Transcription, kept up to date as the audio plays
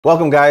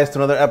Welcome guys to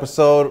another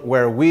episode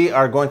where we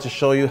are going to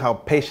show you how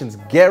patients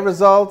get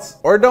results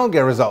or don't get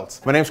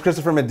results. My name is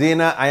Chris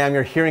Medina. I am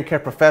your hearing care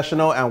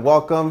professional and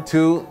welcome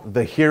to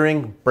the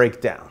Hearing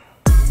Breakdown.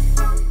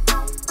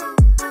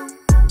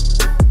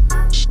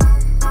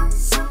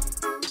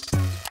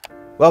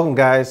 Welcome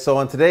guys. So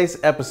on today's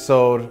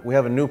episode, we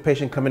have a new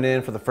patient coming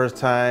in for the first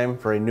time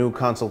for a new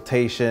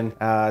consultation.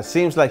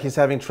 Seems like he's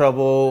having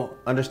trouble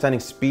understanding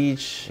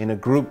speech in a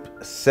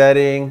group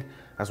setting,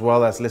 as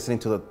well as listening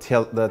to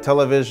the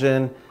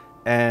television,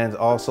 and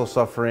also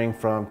suffering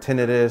from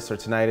tinnitus or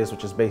tinnitus,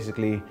 which is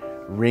basically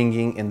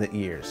ringing in the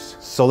ears.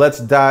 So let's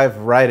dive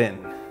right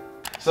in.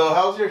 So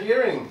how's your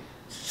hearing?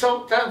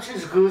 Sometimes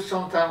it's good,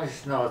 sometimes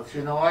it's not.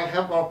 You know, I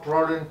have more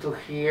problem to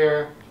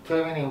hear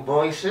feminine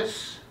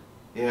voices.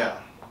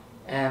 Yeah.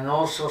 And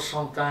also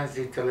sometimes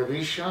the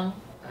television.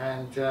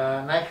 And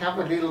I have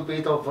a little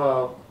bit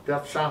of,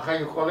 that sound, how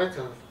you call it?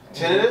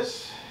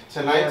 Tinnitus?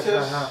 Tinnitus?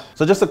 Yes,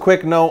 So just a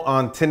quick note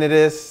on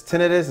tinnitus.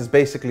 Tinnitus is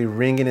basically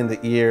ringing in the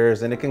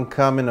ears, and it can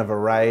come in a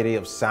variety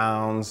of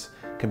sounds.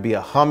 It can be a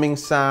humming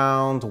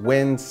sound,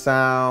 wind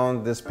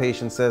sound. This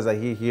patient says that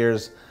he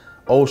hears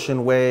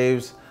ocean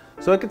waves.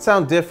 So it could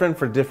sound different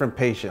for different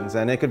patients,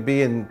 and it could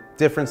be in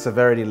different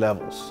severity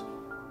levels.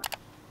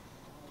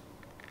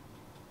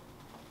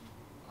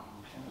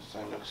 Okay, this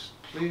side looks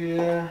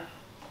clear.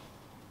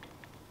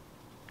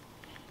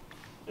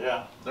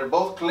 Yeah, they're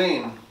both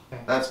clean.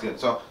 That's good.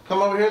 So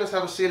come over here. Let's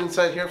have a seat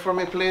inside here for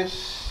me,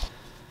 please.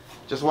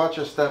 Just watch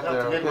your step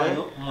there,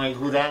 okay? My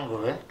good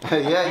angle, eh?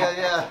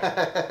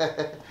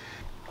 Yeah.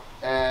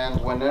 And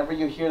whenever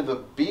you hear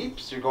the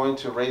beeps, you're going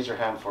to raise your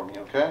hand for me,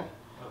 okay?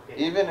 Okay.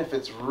 Even if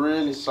it's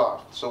really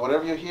soft. So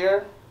whatever you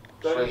hear,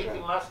 Do I raise leave your the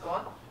hand. mask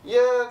on?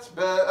 Yeah, it's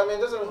bad. I mean,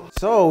 it doesn't.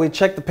 So we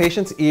checked the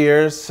patient's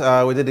ears.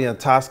 We did the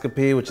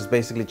endoscopy, which is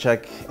basically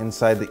check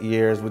inside the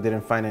ears. We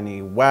didn't find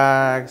any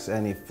wax,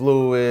 any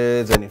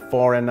fluids, any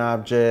foreign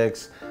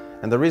objects.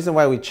 And the reason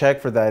why we check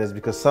for that is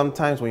because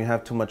sometimes when you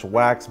have too much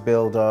wax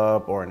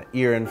buildup or an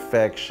ear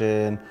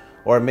infection,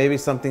 or maybe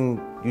something,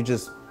 you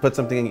just put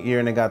something in your ear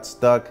and it got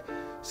stuck,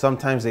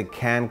 sometimes it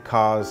can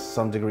cause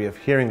some degree of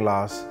hearing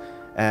loss.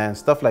 And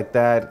stuff like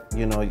that,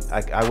 you know,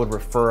 I would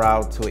refer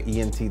out to an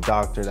ENT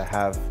doctor to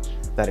have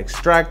that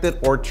extracted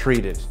or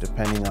treated,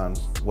 depending on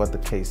what the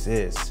case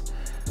is.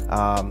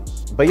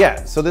 But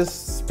yeah, so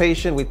this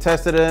patient, we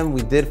tested him,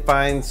 we did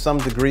find some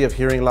degree of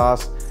hearing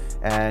loss,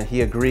 and he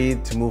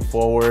agreed to move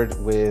forward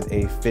with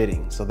a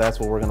fitting. So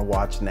that's what we're gonna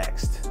watch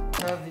next.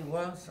 The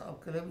ones,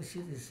 okay, let me see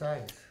the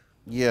size.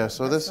 Yeah,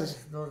 so this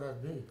is, Not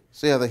that big.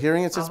 so yeah, the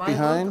hearing aid sits Am I going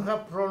behind. to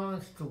have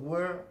problems to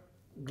wear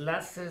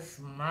glasses,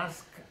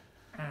 mask,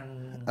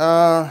 and...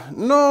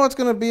 No, it's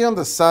gonna be on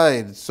the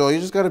side. So you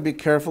just gotta be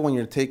careful when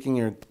you're taking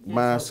your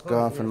mask course,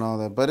 off yes. and all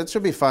that, but it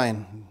should be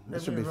fine. It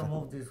Let should me be fine.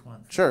 remove this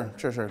one. Sure,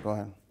 go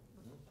ahead.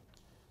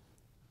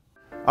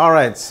 All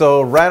right,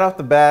 so right off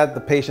the bat, the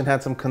patient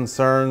had some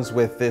concerns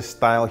with this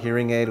style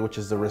hearing aid, which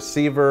is the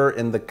receiver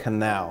in the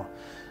canal.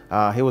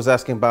 He was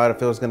asking about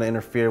if it was gonna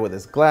interfere with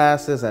his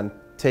glasses and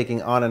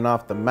taking on and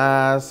off the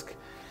mask.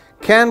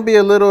 Can be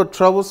a little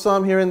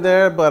troublesome here and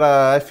there, but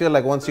I feel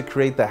like once you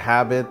create the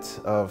habit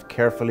of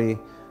carefully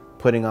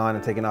putting on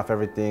and taking off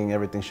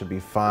everything should be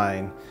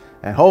fine.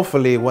 And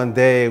hopefully one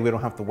day we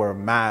don't have to wear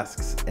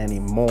masks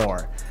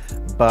anymore.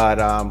 But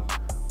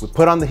we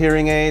put on the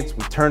hearing aids,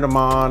 we turned them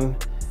on.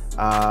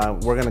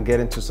 We're gonna get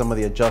into some of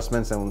the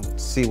adjustments and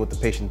see what the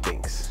patient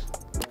thinks.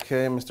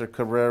 Okay, Mr.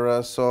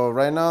 Cabrera, so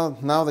right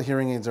now the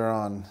hearing aids are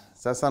on.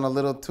 Does that sound a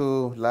little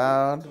too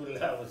loud? Too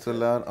loud. Too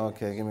loud?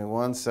 Okay, give me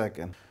 1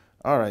 second.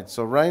 All right,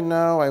 so right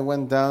now I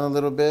went down a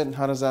little bit.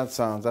 How does that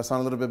sound? Does that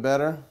sound a little bit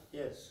better?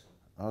 Yes.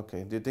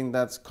 Okay, do you think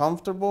that's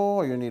comfortable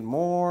or you need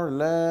more,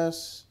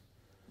 less?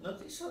 No,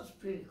 this sounds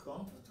pretty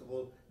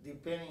comfortable,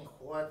 depending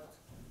what.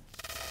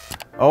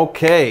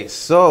 Okay,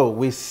 so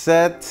we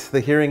set the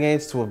hearing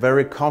aids to a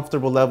very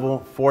comfortable level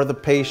for the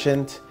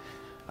patient.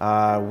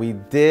 We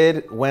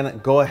did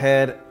go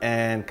ahead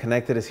and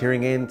connected his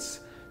hearing aids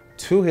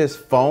to his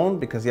phone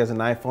because he has an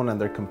iPhone and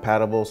they're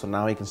compatible. So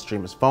now he can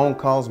stream his phone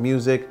calls,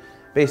 music.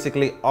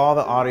 Basically, all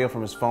the audio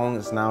from his phone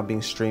is now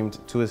being streamed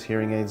to his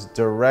hearing aids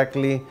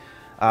directly.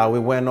 We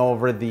went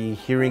over the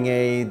hearing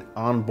aid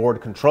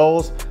onboard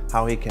controls,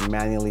 how he can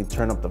manually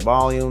turn up the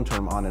volume,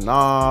 turn them on and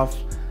off.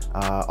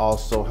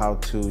 Also how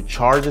to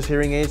charge his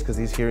hearing aids because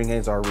these hearing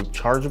aids are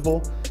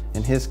rechargeable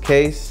in his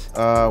case.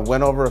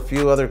 Went over a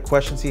few other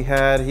questions he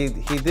had. He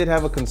did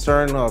have a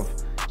concern of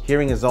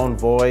hearing his own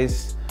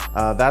voice.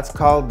 That's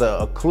called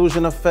the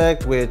occlusion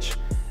effect, which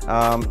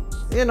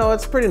you know,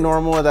 it's pretty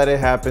normal that it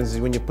happens.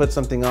 When you put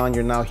something on,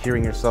 you're now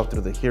hearing yourself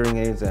through the hearing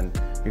aids and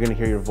you're gonna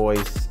hear your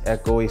voice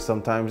echoey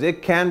sometimes.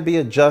 It can be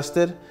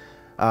adjusted,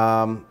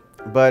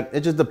 but it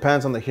just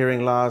depends on the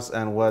hearing loss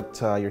and what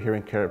your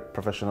hearing care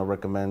professional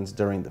recommends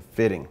during the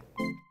fitting.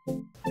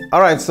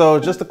 All right, so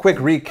just a quick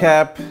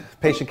recap.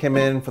 Patient came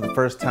in for the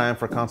first time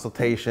for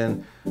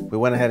consultation. We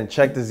went ahead and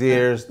checked his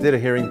ears, did a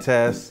hearing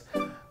test.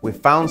 We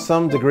found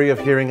some degree of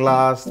hearing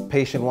loss.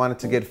 Patient wanted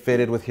to get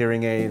fitted with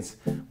hearing aids.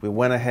 We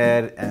went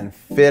ahead and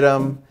fit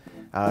him.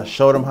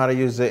 showed him how to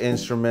use the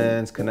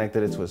instruments,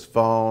 connected it to his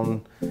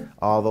phone,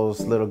 all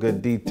those little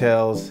good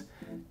details,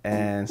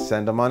 and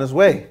send him on his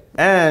way.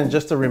 And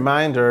just a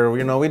reminder,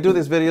 you know, we do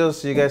these videos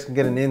so you guys can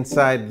get an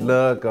inside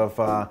look of,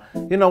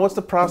 you know, what's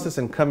the process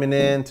in coming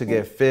in to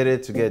get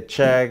fitted, to get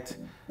checked,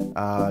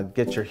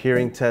 get your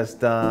hearing test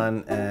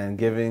done, and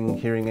giving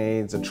hearing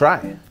aids a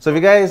try. So if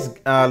you guys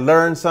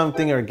learned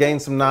something or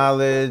gained some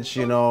knowledge,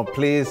 you know,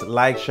 please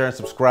like, share, and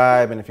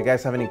subscribe. And if you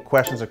guys have any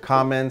questions or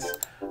comments,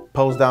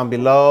 post down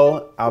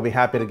below. I'll be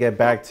happy to get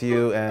back to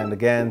you. And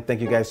again,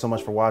 thank you guys so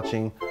much for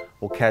watching.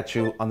 We'll catch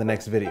you on the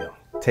next video.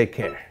 Take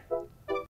care.